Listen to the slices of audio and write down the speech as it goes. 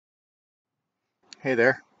Hey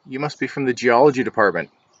there, you must be from the geology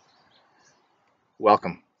department.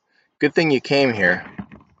 Welcome. Good thing you came here.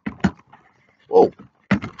 Whoa,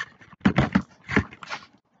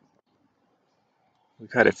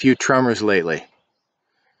 we've had a few tremors lately.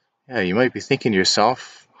 Yeah, you might be thinking to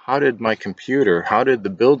yourself, how did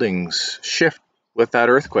the buildings shift with that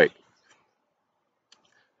earthquake?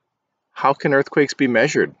 How can earthquakes be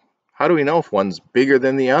measured? How do we know if one's bigger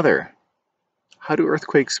than the other? How do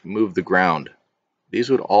earthquakes move the ground? These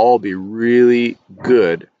would all be really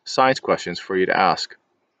good science questions for you to ask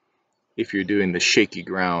if you're doing the shaky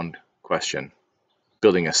ground question,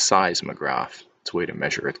 building a seismograph. It's a way to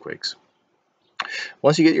measure earthquakes.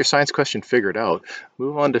 Once you get your science question figured out,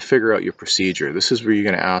 move on to figure out your procedure. This is where you're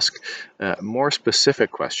going to ask a more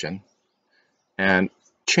specific question and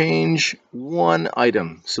change one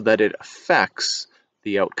item so that it affects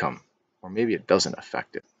the outcome, or maybe it doesn't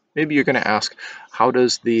affect it. Maybe you're going to ask, how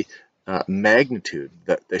does the magnitude,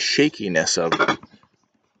 the shakiness of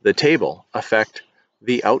the table affect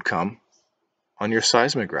the outcome on your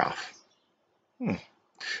seismograph?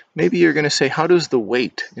 Maybe you're going to say, how does the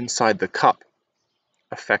weight inside the cup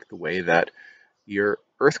affect the way that your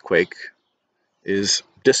earthquake is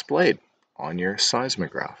displayed on your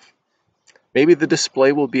seismograph? Maybe the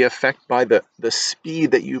display will be affected by the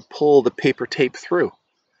speed that you pull the paper tape through.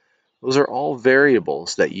 Those are all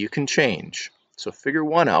variables that you can change. So figure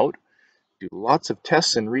one out, do lots of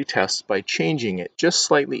tests and retests by changing it just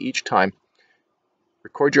slightly each time.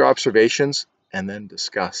 Record your observations and then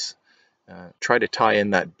discuss. Try to tie in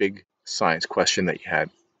that big science question that you had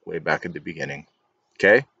way back at the beginning.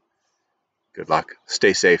 Okay? Good luck.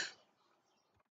 Stay safe.